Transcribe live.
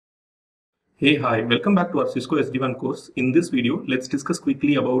Hey, hi, welcome back to our Cisco SD-WAN course. In this video, let's discuss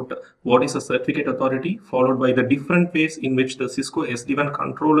quickly about what is a certificate authority, followed by the different ways in which the Cisco SD-WAN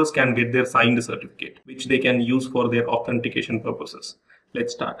controllers can get their signed certificate, which they can use for their authentication purposes.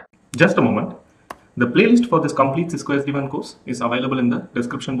 Let's start. Just a moment. The playlist for this complete Cisco SD-WAN course is available in the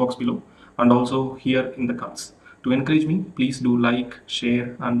description box below and also here in the cards. To encourage me, please do like,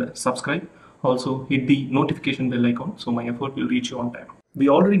 share and subscribe. Also hit the notification bell icon so my effort will reach you on time. We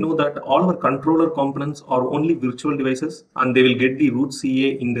already know that all our controller components are only virtual devices and they will get the root CA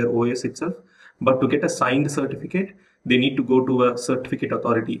in their OS itself. But to get a signed certificate, they need to go to a certificate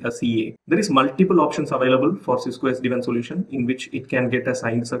authority, a CA. There is multiple options available for Cisco SD-WAN solution in which it can get a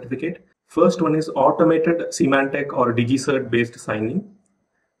signed certificate. First one is automated Semantic or Digi Cert based signing.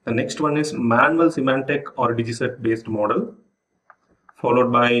 The next one is manual Semantic or Digi Cert based model.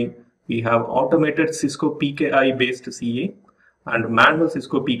 Followed by we have automated Cisco PKI based CA and manual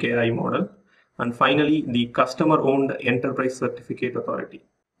Cisco PKI model, and finally the customer owned enterprise certificate authority.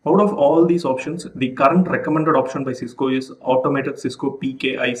 Out of all these options, the current recommended option by Cisco is automated Cisco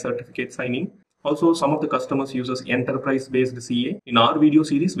PKI certificate signing. Also, some of the customers uses enterprise based CA. In our video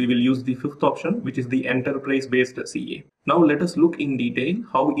series, we will use the fifth option, which is the enterprise based CA. Now let us look in detail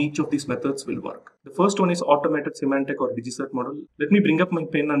how each of these methods will work. The first one is automated Semantic or Digi Cert model. Let me bring up my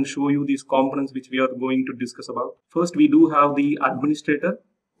pen and show you these components which we are going to discuss about. First, we do have the administrator,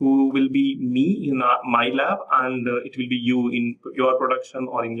 who will be me in my lab, and it will be you in your production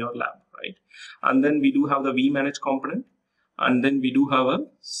or in your lab, right? And then we do have the vManage component. And then we do have a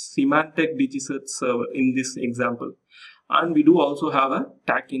Semantic Digi Cert server in this example. And we do also have a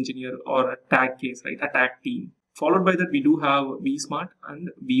tag engineer or a tag case, right? A tag team. Followed by that, we do have vSmart and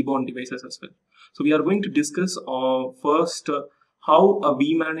vBond devices as well. So we are going to discuss first how a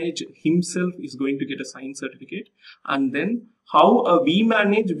vManage himself is going to get a signed certificate, and then how a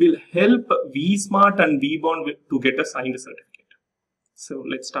vManage will help vSmart and vBond to get a signed certificate. So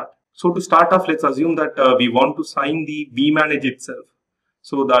let's start. So to start off, let's assume that we want to sign the vManage itself.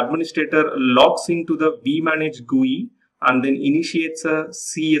 So the administrator logs into the vManage GUI and then initiates a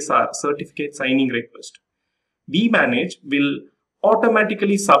CSR, certificate signing request. vManage will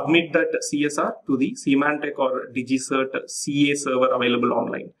automatically submit that CSR to the Semantic or Digi Cert CA server available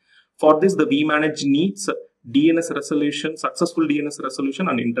online. For this, the vManage needs DNS resolution, successful DNS resolution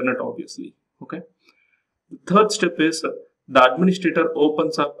and internet obviously. Okay. The third step is the administrator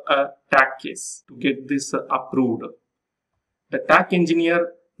opens up a tag case to get this approved. The tag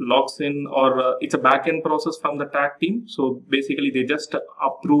engineer logs in, or it's a backend process from the tag team. So basically they just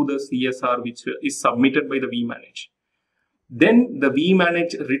approve the CSR which is submitted by the vManage. Then the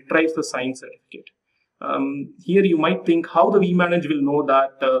vManage retrieves the signed certificate. Here you might think how the vManage will know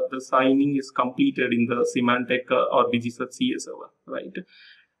that the signing is completed in the Semantic or Digi Cert CA server, right?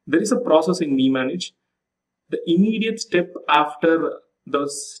 There is a process in vManage. The immediate step after the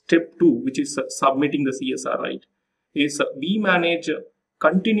step 2, which is submitting the CSR, right, is vManage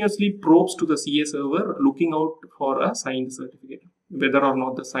continuously probes to the CA server looking out for a signed certificate, whether or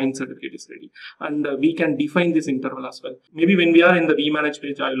not the signed certificate is ready. And we can define this interval as well. Maybe when we are in the vManage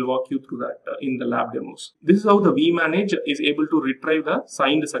page, I will walk you through that in the lab demos. This is how the vManage is able to retrieve the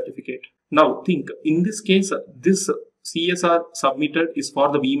signed certificate. Now think, in this case, this CSR submitted is for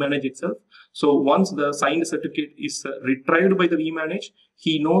the vManage itself. So once the signed certificate is retrieved by the vManage,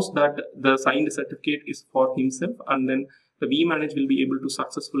 he knows that the signed certificate is for himself, and then the vManage will be able to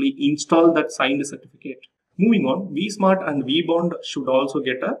successfully install that signed certificate. Moving on, vSmart and vBond should also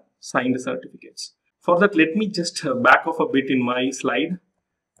get a signed certificates. For that, let me just back off a bit in my slide.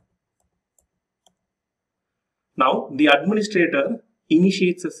 Now, the administrator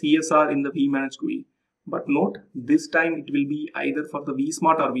initiates a CSR in the vManage GUI. But note, this time it will be either for the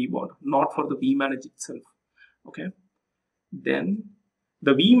vSmart or vBond, not for the vManage itself. Okay. Then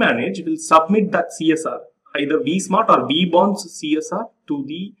the vManage will submit that CSR, either vSmart or vBond's CSR, to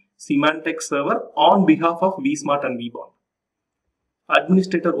the Semantic server on behalf of vSmart and vBond.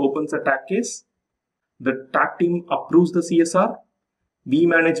 Administrator opens a tag case. The tag team approves the CSR.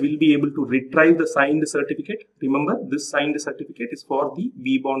 vManage will be able to retrieve the signed certificate. Remember, this signed certificate is for the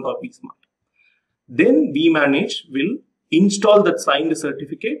vBond or vSmart. Then vManage will install that signed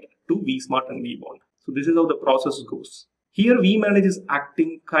certificate to vSmart and vBond. So this is how the process goes. Here vManage is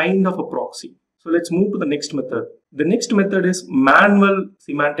acting kind of a proxy. So let's move to the next method. The next method is manual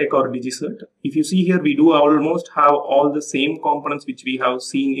Semantic or Digi Cert. If you see here, we do almost have all the same components which we have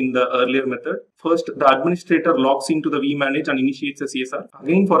seen in the earlier method. First, the administrator logs into the vManage and initiates a CSR.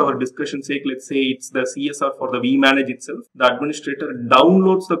 Again, for our discussion sake, let's say it's the CSR for the vManage itself. The administrator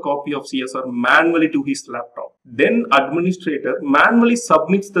downloads the copy of CSR manually to his laptop. Then administrator manually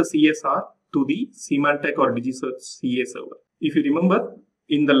submits the CSR to the Semantic or Digi CA server. If you remember,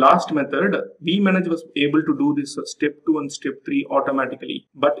 in the last method, vManage was able to do this step 2 and step 3 automatically.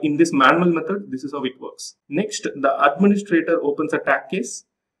 But in this manual method, this is how it works. Next, the administrator opens a tag case.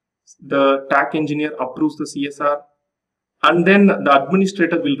 The tag engineer approves the CSR. And then the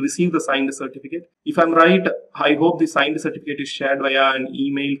administrator will receive the signed certificate. If I'm right, I hope the signed certificate is shared via an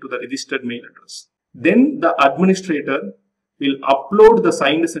email to the registered mail address. Then the administrator will upload the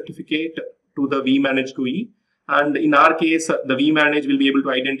signed certificate to the vManage GUI. And in our case, the vManage will be able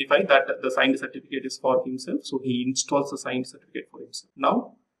to identify that the signed certificate is for himself. So he installs the signed certificate for himself.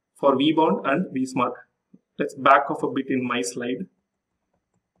 Now, for vBond and vSmart, let's back off a bit in my slide.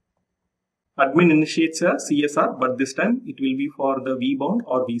 Admin initiates a CSR, but this time it will be for the vBond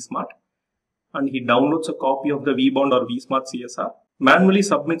or vSmart. And he downloads a copy of the vBond or vSmart CSR, manually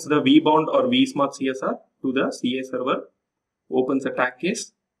submits the vBond or vSmart CSR to the CA server, opens a tag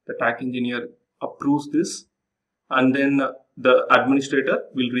case, the tag engineer approves this, and then the administrator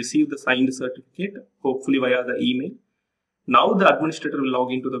will receive the signed certificate, hopefully via the email. Now the administrator will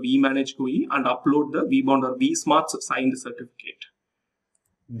log into the vManage GUI and upload the vBond or vSmart's signed certificate.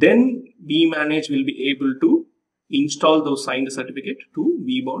 Then vManage will be able to install those signed certificate to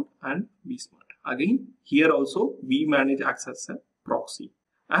vBond and vSmart. Again, here also vManage acts as a proxy.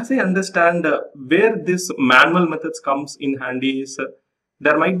 As I understand, where this manual methods comes in handy is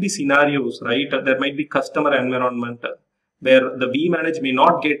there might be scenarios, right? There might be customer environment where the vManage may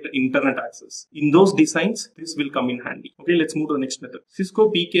not get internet access. In those designs, this will come in handy. Okay, let's move to the next method.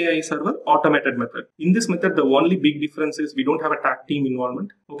 Cisco PKI server automated method. In this method, the only big difference is we don't have a tag team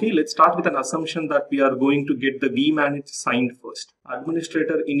involvement. Okay, let's start with an assumption that we are going to get the vManage signed first.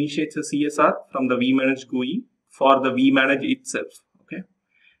 Administrator initiates a CSR from the vManage GUI for the vManage itself. Okay,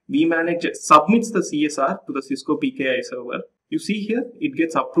 vManage submits the CSR to the Cisco PKI server. You see here, it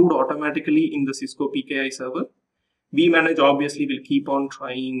gets approved automatically in the Cisco PKI server. vManage obviously will keep on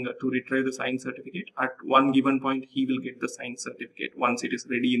trying to retrieve the signed certificate. At one given point, he will get the signed certificate once it is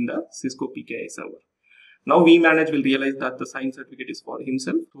ready in the Cisco PKI server. Now vManage will realize that the signed certificate is for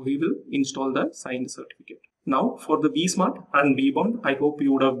himself, so he will install the signed certificate. Now for the vSmart and vBond, I hope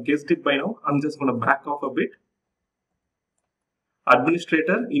you would have guessed it by now. I'm just going to back off a bit.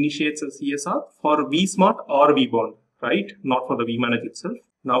 Administrator initiates a CSR for vSmart or vBond, right? Not for the vManage itself.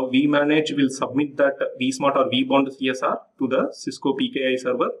 Now vManage will submit that vSmart or vBond CSR to the Cisco PKI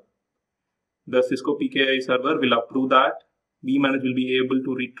server. The Cisco PKI server will approve that. vManage will be able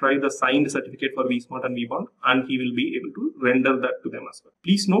to retrieve the signed certificate for vSmart and vBond, and he will be able to render that to them as well.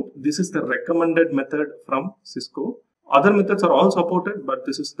 Please note, this is the recommended method from Cisco. Other methods are all supported, but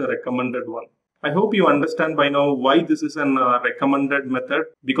this is the recommended one. I hope you understand by now why this is an recommended method,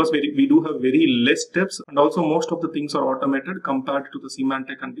 because we do have very less steps, and also most of the things are automated compared to the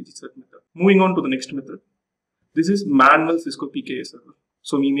Semantic and Digi method. Moving on to the next method. This is manual Cisco PKI server.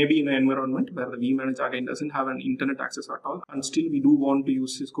 So we may be in an environment where the vManage again doesn't have an internet access at all, and still we do want to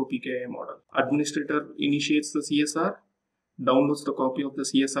use Cisco PKI model. Administrator initiates the CSR, downloads the copy of the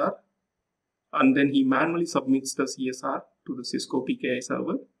CSR, and then he manually submits the CSR to the Cisco PKI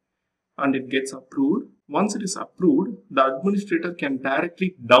server, and it gets approved. Once it is approved, the administrator can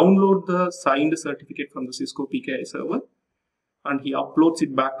directly download the signed certificate from the Cisco PKI server, and he uploads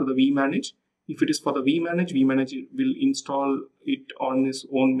it back to the vManage. If it is for the vManage, vManage will install it on his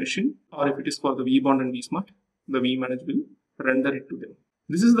own machine, or if it is for the vBond and vSmart, the vManage will render it to them.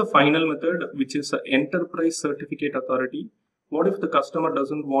 This is the final method, which is enterprise certificate authority. What if the customer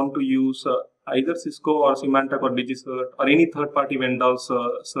doesn't want to use either Cisco or Semantic or Digi Cert or any third-party vendor's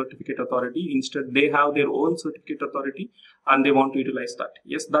certificate authority? Instead, they have their own certificate authority and they want to utilize that.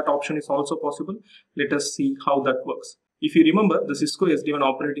 Yes, that option is also possible. Let us see how that works. If you remember, the Cisco SD-WAN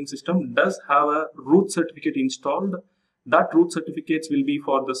operating system does have a root certificate installed. That root certificates will be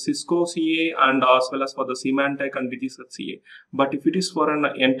for the Cisco CA and as well as for the Semantic and Digi Cert CA. But if it is for an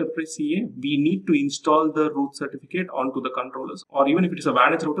enterprise CA, we need to install the root certificate onto the controllers. Or even if it is a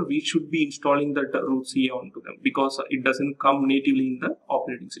WAN edge router, we should be installing that root CA onto them because it doesn't come natively in the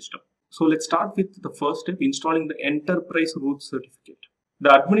operating system. So let's start with the first step, installing the enterprise root certificate.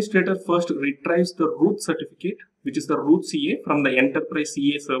 The administrator first retrieves the root certificate, which is the root CA from the enterprise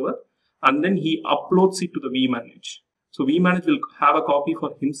CA server, and then he uploads it to the vManage. So vManage will have a copy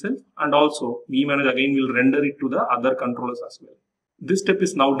for himself, and also vManage again will render it to the other controllers as well. This step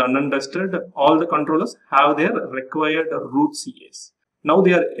is now done and dusted. All the controllers have their required root CAs. Now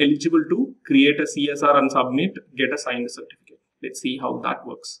they are eligible to create a CSR and submit, get a signed certificate. Let's see how that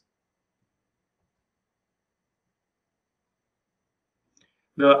works.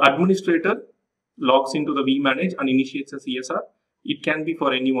 The administrator logs into the vManage and initiates a CSR. It can be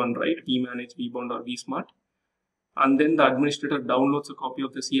for anyone, right? vManage, vBond, or vSmart. And then the administrator downloads a copy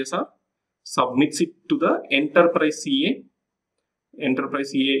of the CSR, submits it to the enterprise CA.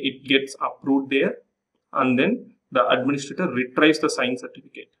 Enterprise CA, it gets approved there, and then the administrator retrieves the signed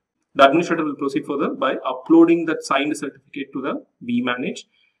certificate. The administrator will proceed further by uploading that signed certificate to the vManage.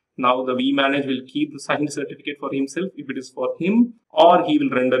 Now the vManage will keep the signed certificate for himself if it is for him, or he will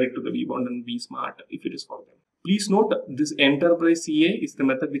render it to the vBond and vSmart if it is for them. Please note, this enterprise CA is the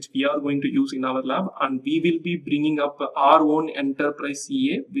method which we are going to use in our lab, and we will be bringing up our own enterprise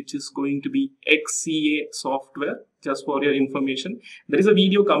CA, which is going to be XCA software, just for your information. There is a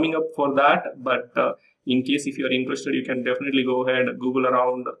video coming up for that, but in case if you are interested, you can definitely go ahead, Google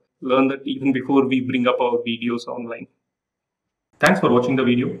around, learn that even before we bring up our videos online. Thanks for watching the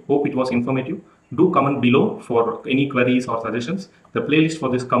video. Hope it was informative. Do comment below for any queries or suggestions. The playlist for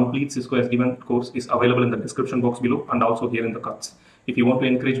this complete Cisco SD-WAN course is available in the description box below and also here in the cards. If you want to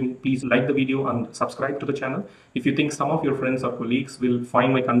encourage me, please like the video and subscribe to the channel. If you think some of your friends or colleagues will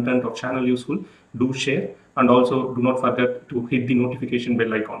find my content or channel useful, do share, and also do not forget to hit the notification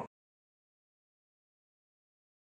bell icon.